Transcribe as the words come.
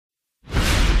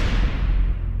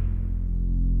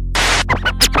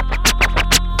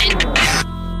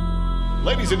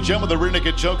Ladies and gentlemen, the rear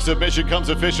naked choke submission comes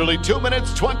officially 2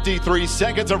 minutes, 23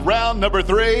 seconds of round number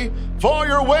 3 for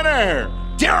your winner,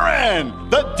 Darren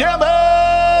the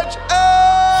Damage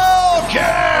Elkins!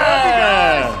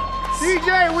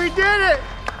 DJ, we did it!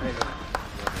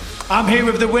 I'm here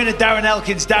with the winner, Darren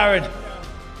Elkins. Darren,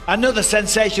 another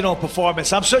sensational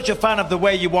performance. I'm such a fan of the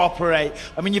way you operate.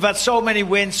 I mean, you've had so many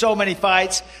wins, so many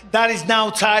fights. That is now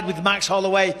tied with Max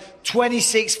Holloway.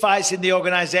 26 fights in the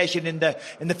organization in the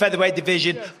featherweight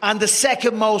division, and the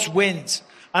second most wins.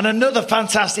 And another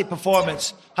fantastic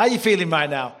performance. How are you feeling right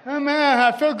now? Oh, man,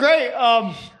 I feel great.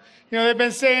 They've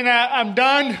been saying that I'm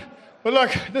done. But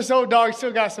look, this old dog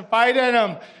still got some fight in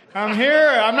him. I'm here.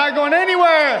 I'm not going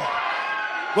anywhere.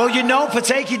 Well, you're known for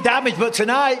taking damage, but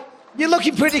tonight, you're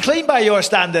looking pretty clean by your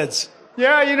standards.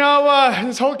 Yeah,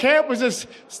 this whole camp was just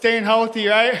staying healthy,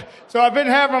 right? So I've been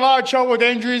having a lot of trouble with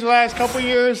injuries the last couple of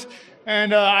years,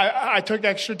 and I took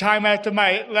extra time after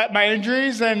my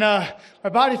injuries, and my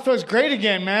body feels great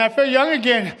again, man. I feel young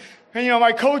again. And,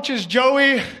 my coach is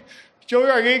Joey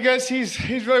Rodriguez.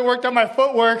 He's really worked on my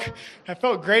footwork. I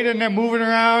felt great in there, moving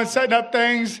around, setting up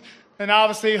things. And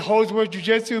obviously, Holdsworth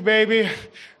Jiu-Jitsu, baby.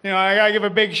 I got to give a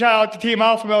big shout out to Team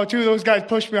Alpha Male, too. Those guys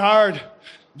pushed me hard.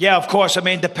 Yeah, of course. I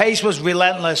mean, the pace was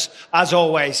relentless, as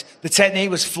always. The technique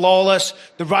was flawless.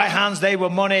 The right hands, they were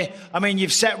money. I mean,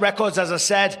 you've set records, as I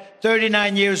said,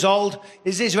 39 years old.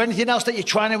 Is there anything else that you're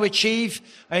trying to achieve?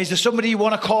 Is there somebody you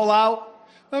want to call out?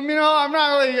 I'm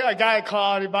not really a guy to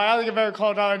call out anybody. I don't think I've ever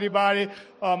called out anybody.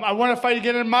 I want to fight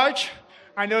again in March.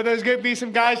 I know there's going to be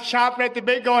some guys chopping at the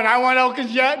bit going, I want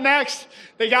Elkins yet next.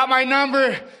 They got my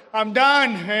number. I'm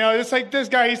done. Just like this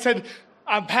guy, he said,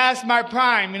 I'm past my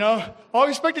prime, All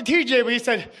respect to TJ, but he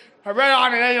said, I read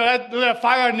on it, that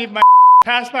fire underneath my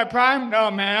past my prime.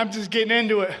 No, man, I'm just getting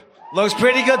into it. Looks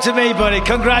pretty good to me, buddy.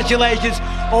 Congratulations.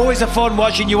 Always a fun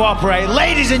watching you operate.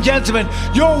 Ladies and gentlemen,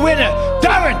 your winner,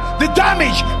 Darren the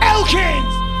Damage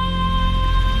Elkins.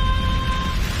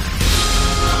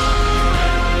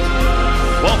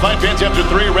 Well, fight fans, after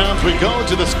 3 rounds, we go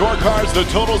to the scorecards. The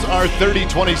totals are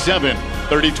 30-27,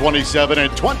 30-27,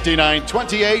 and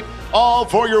 29-28. All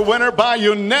for your winner by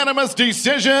unanimous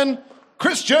decision,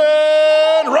 Christian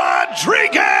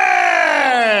Rodriguez!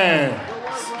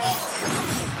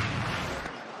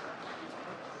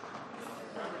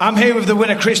 I'm here with the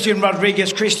winner, Christian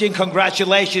Rodriguez. Christian,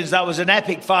 congratulations. That was an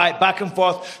epic fight, back and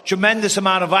forth, tremendous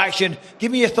amount of action.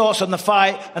 Give me your thoughts on the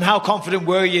fight, and how confident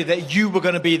were you that you were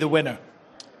going to be the winner?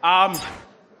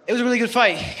 It was a really good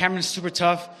fight. Cameron's super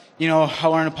tough. I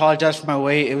want to apologize for my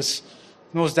weight. It was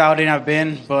the most doubting I've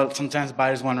been, but sometimes the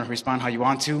body doesn't want to respond how you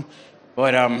want to.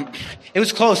 But it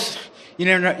was close. You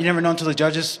never know until the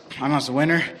judges. I'm not the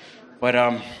winner, but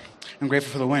I'm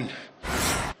grateful for the win.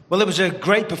 Well, it was a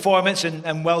great performance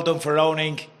and well done for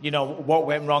owning, what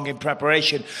went wrong in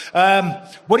preparation.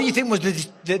 What do you think was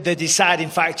the deciding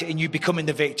factor in you becoming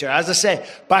the victor? As I say,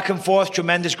 back and forth,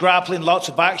 tremendous grappling, lots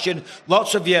of action,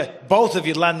 both of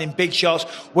you landing big shots.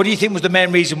 What do you think was the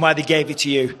main reason why they gave it to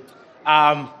you?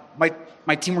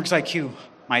 My teamwork's IQ.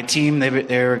 My team, they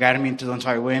were guiding me into the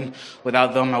entire win.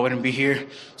 Without them, I wouldn't be here.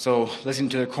 So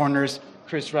listening to the corners,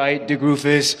 Chris Wright, Dick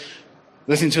Rufus,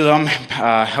 listening to them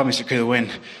helped me secure the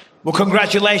win. Well,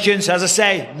 congratulations. As I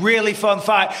say, really fun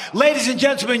fight. Ladies and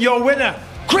gentlemen, your winner,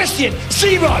 Christian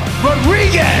C-Rod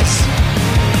Rodriguez.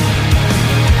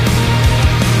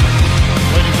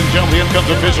 Ladies and gentlemen, here comes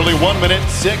officially 1 minute,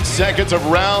 6 seconds of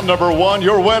round number 1.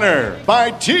 Your winner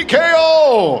by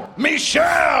TKO,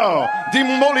 Michel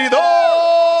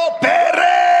Demolidor Pereira.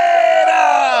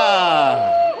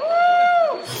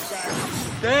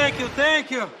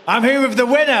 Thank you. I'm here with the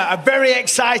winner, a very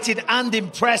excited and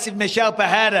impressive Michel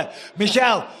Pereira.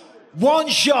 Michel, one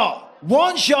shot,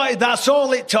 that's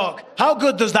all it took. How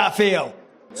good does that feel?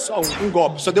 Só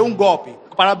deu golpe.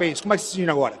 Parabéns, como é que se sente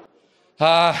agora?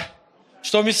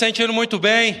 Estou me sentindo muito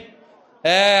bem.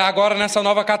 Agora nessa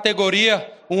nova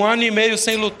categoria, 1 ano e meio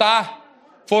sem lutar.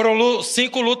 Foram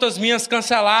 5 lutas minhas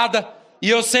canceladas e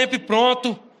eu sempre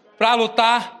pronto para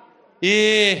lutar.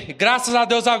 E graças a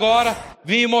Deus agora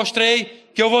vim e mostrei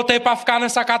que eu voltei para ficar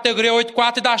nessa categoria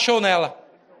 8-4 e dar show nela.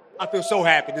 I feel so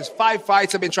happy. There's 5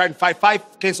 fights I've been trying to fight,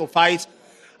 5 canceled fights.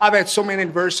 I've had so much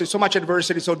adversity.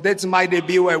 So that's my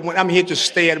debut. I'm here to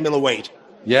stay at middleweight.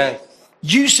 Yes.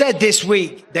 You said this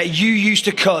week that you used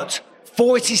to cut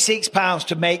 46 pounds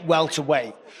to make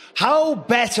welterweight. How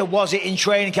better was it in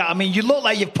training camp? I mean, you look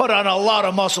like you've put on a lot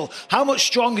of muscle. How much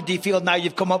stronger do you feel now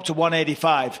you've come up to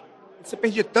 185? Você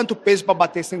perdia tanto peso para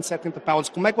bater 170 pounds.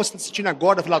 Como é que você está se sentindo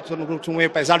agora, no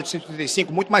meio pesado de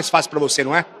 135? Muito mais fácil para você,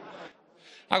 não é?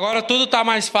 Agora tudo está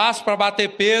mais fácil para bater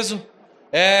peso.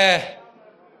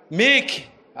 Mick,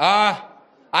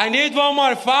 I need one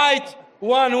more fight.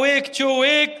 1 week, 2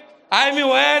 weeks. I'm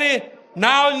ready.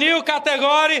 Now new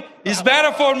category is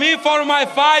better for me for my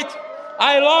fight.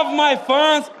 I love my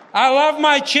fans. I love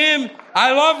my team.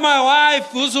 I love my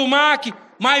wife, Uzumaki,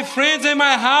 my friends in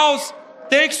my house.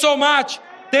 Thanks so much.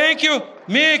 Thank you,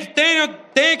 Mick.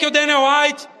 Thank you, Daniel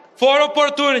White, for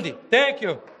opportunity. Thank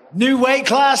you. New weight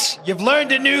class, you've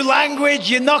learned a new language,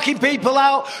 you're knocking people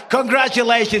out.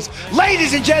 Congratulations.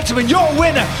 Ladies and gentlemen, your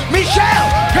winner,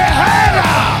 Michel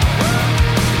Pereira.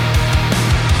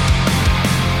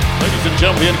 Ladies and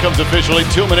gentlemen, the end comes officially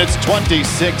 2 minutes,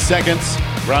 26 seconds.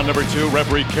 Round number 2,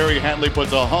 referee Kerry Hanley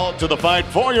puts a halt to the fight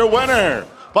for your winner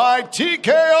by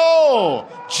TKO,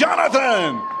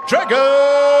 Jonathan Dragon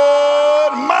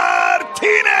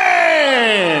Martinez.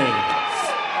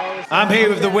 I'm here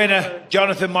with the winner,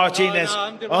 Jonathan Martinez.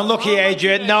 Unlucky,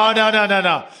 Adrian. No.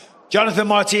 Jonathan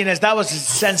Martinez, that was a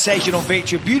sensational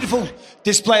victory. Beautiful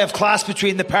display of class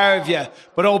between the pair of you,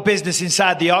 but all business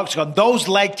inside the octagon. Those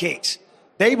leg kicks,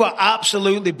 they were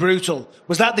absolutely brutal.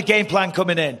 Was that the game plan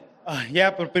coming in?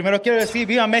 Yeah, pero primero quiero decir,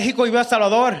 viva México y viva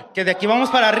Salvador, que de aquí vamos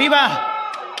para arriba.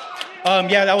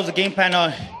 Yeah, that was the game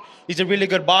plan. He's a really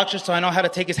good boxer, so I know how to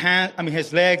take his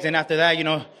legs, and after that,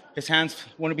 his hands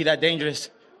wouldn't be that dangerous.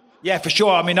 Yeah, for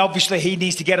sure. I mean, obviously, he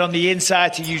needs to get on the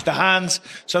inside to use the hands.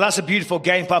 So that's a beautiful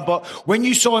game plan. But when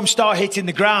you saw him start hitting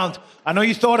the ground, I know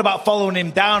you thought about following him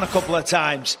down a couple of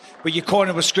times, but your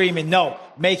corner was screaming, no,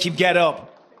 make him get up.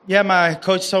 Yeah, my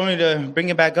coach told me to bring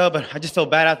him back up, but I just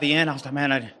felt bad at the end. I was like,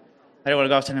 man, I didn't want to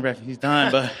go off to the ref. He's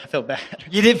done, but I felt bad.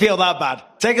 You didn't feel that bad.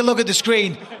 Take a look at the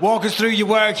screen. Walk us through your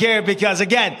work here because,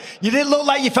 again, you didn't look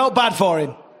like you felt bad for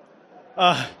him.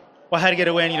 Well, I had to get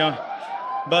a win,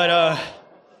 But,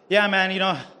 yeah, man,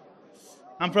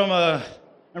 I'm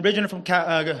originally from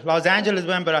Los Angeles,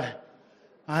 man, but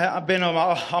I've been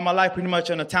all my life pretty much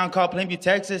in a town called Plainview,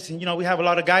 Texas. And, we have a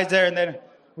lot of guys there. And then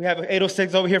we have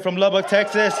 806 over here from Lubbock,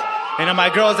 Texas. And my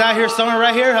girl's out here somewhere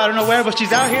right here. I don't know where, but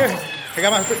she's out here. I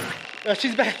got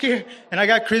she's back here. And I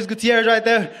got Chris Gutierrez right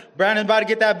there. Brandon about to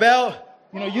get that belt.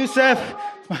 Youssef.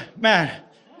 Man,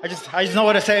 I just know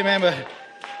what to say, man.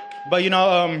 But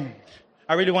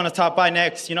I really want to top fight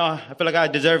next. I feel like I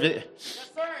deserve it.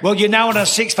 Well, you're now on a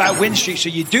 6-fight win streak, so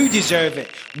you do deserve it.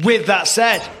 With that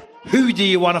said, who do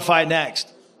you want to fight next?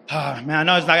 Man, I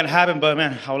know it's not going to happen, but,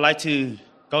 man, I would like to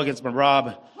go against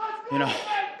Merab,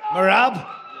 Merab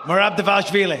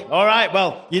Dvalishvili. All right,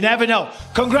 well, you never know.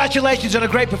 Congratulations on a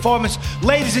great performance.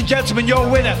 Ladies and gentlemen, your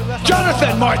winner,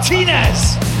 Jonathan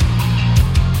Martinez.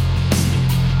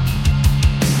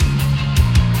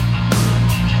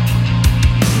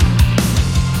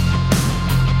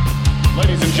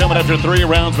 Ladies and gentlemen, after 3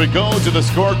 rounds, we go to the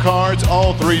scorecards.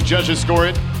 All 3 judges score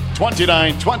it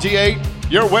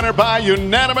 29-28. Your winner by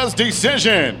unanimous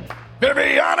decision,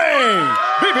 Viviane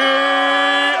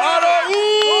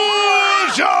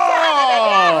Araujo!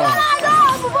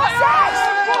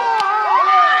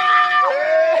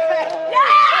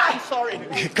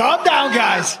 Calm down,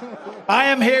 guys. I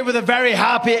am here with a very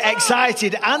happy,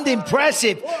 excited, and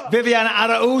impressive Viviane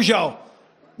Araujo.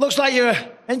 Looks like you're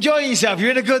enjoying yourself.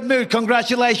 You're in a good mood.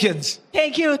 Congratulations.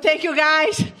 Thank you,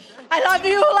 guys. I love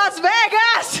you, Las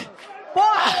Vegas.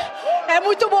 Porra, é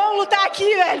muito bom lutar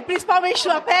aqui, velho, principalmente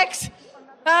no Apex.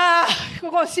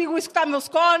 Eu consigo escutar meus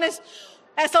corners.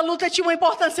 Essa luta tinha uma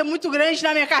importância muito grande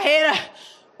na minha carreira.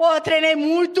 Pô, eu treinei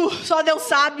muito, só Deus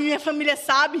sabe, minha família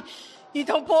sabe.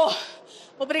 Então, pô,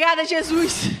 obrigada,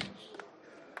 Jesus.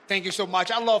 Thank you so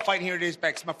much. I love fighting here at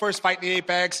Apex. My first fight in the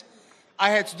Apex. I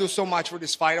had to do so much for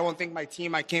this fight. I want to thank my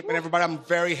team, my camp, and everybody. I'm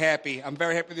very happy. I'm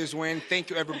very happy with this win.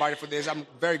 Thank you, everybody, for this. I'm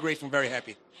very grateful and very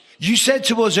happy. You said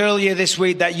to us earlier this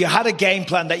week that you had a game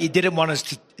plan that you didn't want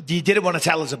to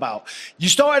tell us about. You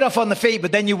started off on the feet,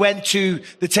 but then you went to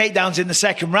the takedowns in the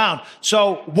second round.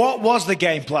 So what was the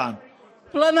game plan?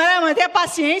 O plano era manter a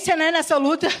paciência, né, nessa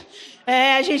luta.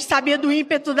 A gente sabia do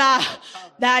ímpeto da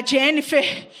Jennifer,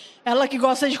 ela que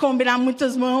gosta de combinar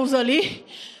muitas mãos ali.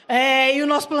 E o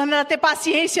nosso plano era ter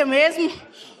paciência mesmo,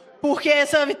 porque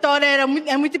essa vitória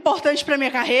é muito importante para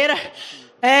minha carreira.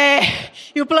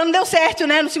 E o plano deu certo,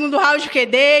 né? No segundo round eu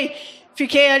quedei,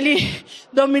 fiquei ali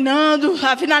dominando,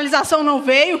 a finalização não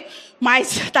veio,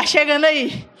 mas tá chegando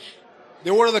aí.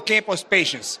 The word of the camp was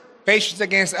patience. Patience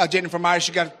against Jennifer Myers.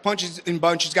 She got punches in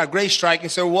bunches, got great striking,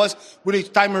 so it was really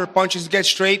time her punches, get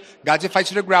straight, got to fight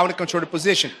to the ground and control the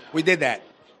position. We did that.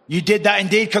 You did that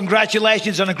indeed.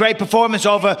 Congratulations on a great performance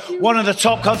over one of the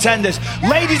top contenders.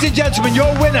 Ladies and gentlemen,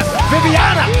 your winner,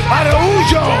 Viviane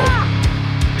Araujo.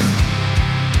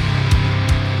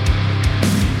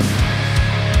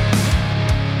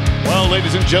 Well,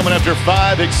 ladies and gentlemen, after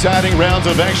 5 exciting rounds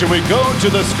of action, we go to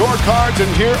the scorecards, and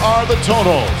here are the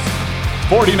totals.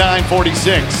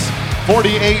 49-46,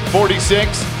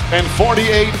 48-46, and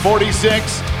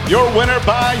 48-46. Your winner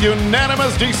by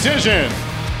unanimous decision,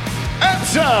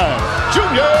 Edson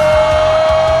Jr.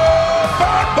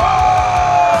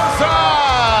 Barboza!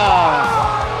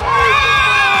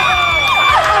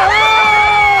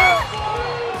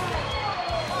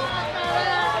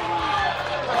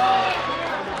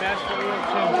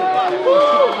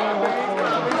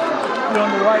 You're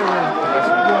on the right way.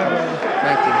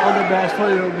 Thank you. All the best for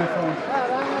you.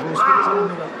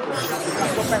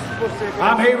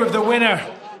 I'm here with the winner,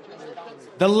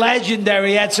 the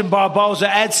legendary Edson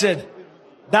Barboza. Edson,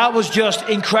 that was just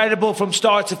incredible from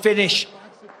start to finish.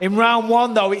 In round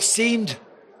one, though, it seemed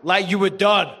like you were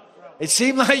done. It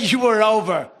seemed like you were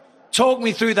over. Talk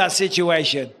me through that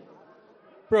situation.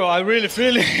 Bro, I really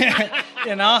feel it.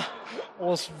 I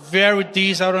was very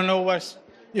dizzy. I don't know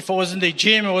if I was in the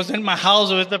gym, I was in my house,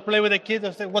 I was to play with the kids. I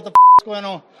was like, what the is going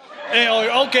on? Hey,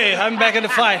 okay, I'm back in the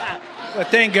fight. But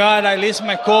thank God I listened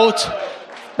to my coach.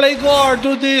 Play guard,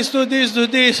 do this.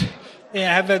 And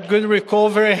I have a good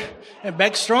recovery and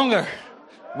back stronger.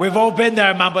 We've all been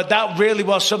there, man, but that really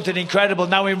was something incredible.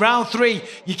 Now, in round 3,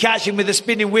 you catch him with a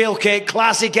spinning wheel kick,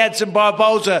 classic Edson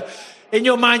Barboza. In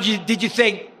your mind, did you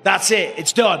think, that's it,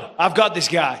 it's done, I've got this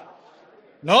guy?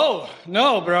 No,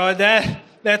 bro,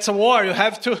 that's a war. You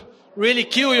have to really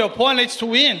kill your opponents to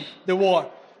win the war.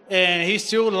 And he's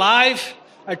still alive.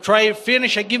 I try to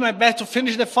finish. I give my best to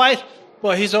finish the fight.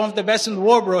 But he's one of the best in the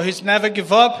world, bro. He's never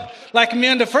give up. Like me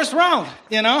in the first round,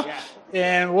 Yeah.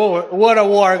 And whoa, what a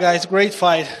war, guys. Great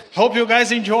fight. Hope you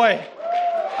guys enjoy.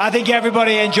 I think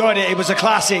everybody enjoyed it. It was a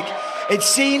classic. It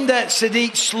seemed that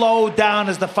Sadiq slowed down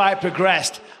as the fight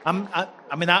progressed.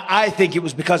 I think it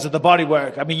was because of the body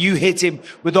work. I mean, you hit him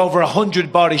with over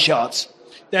 100 body shots.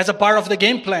 That's a part of the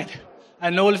game plan. I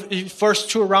know the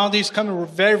first 2 rounds he's coming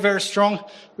very, very strong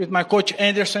with my coach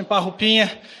Anderson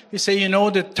Parrupinha. He said, the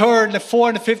 3rd, the 4th,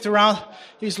 and the 5th round,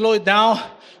 he slowed down,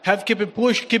 have to keep it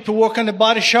push, keep it working the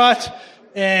body shot.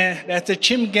 And that's a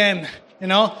team game,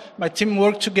 My team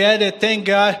worked together. Thank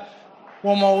God.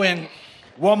 One more win.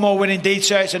 One more win indeed,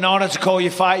 sir. It's an honor to call you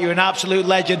fight. You're an absolute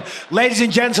legend. Ladies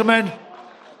and gentlemen.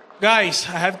 Guys,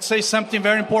 I have to say something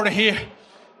very important here.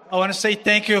 I want to say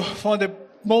thank you for the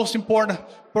most important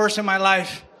person in my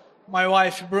life, my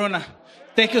wife, Bruna.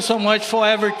 Thank you so much for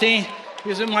everything.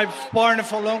 She's been my partner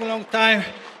for a long, long time.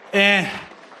 And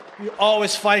we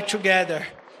always fight together.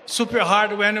 Super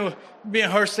hard when me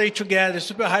and her stay together.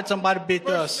 Super hard somebody beat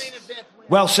us.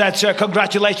 Well said, sir.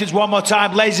 Congratulations one more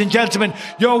time. Ladies and gentlemen,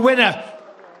 your winner,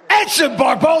 Edson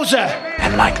Barboza.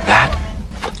 And like that,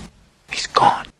 he's gone.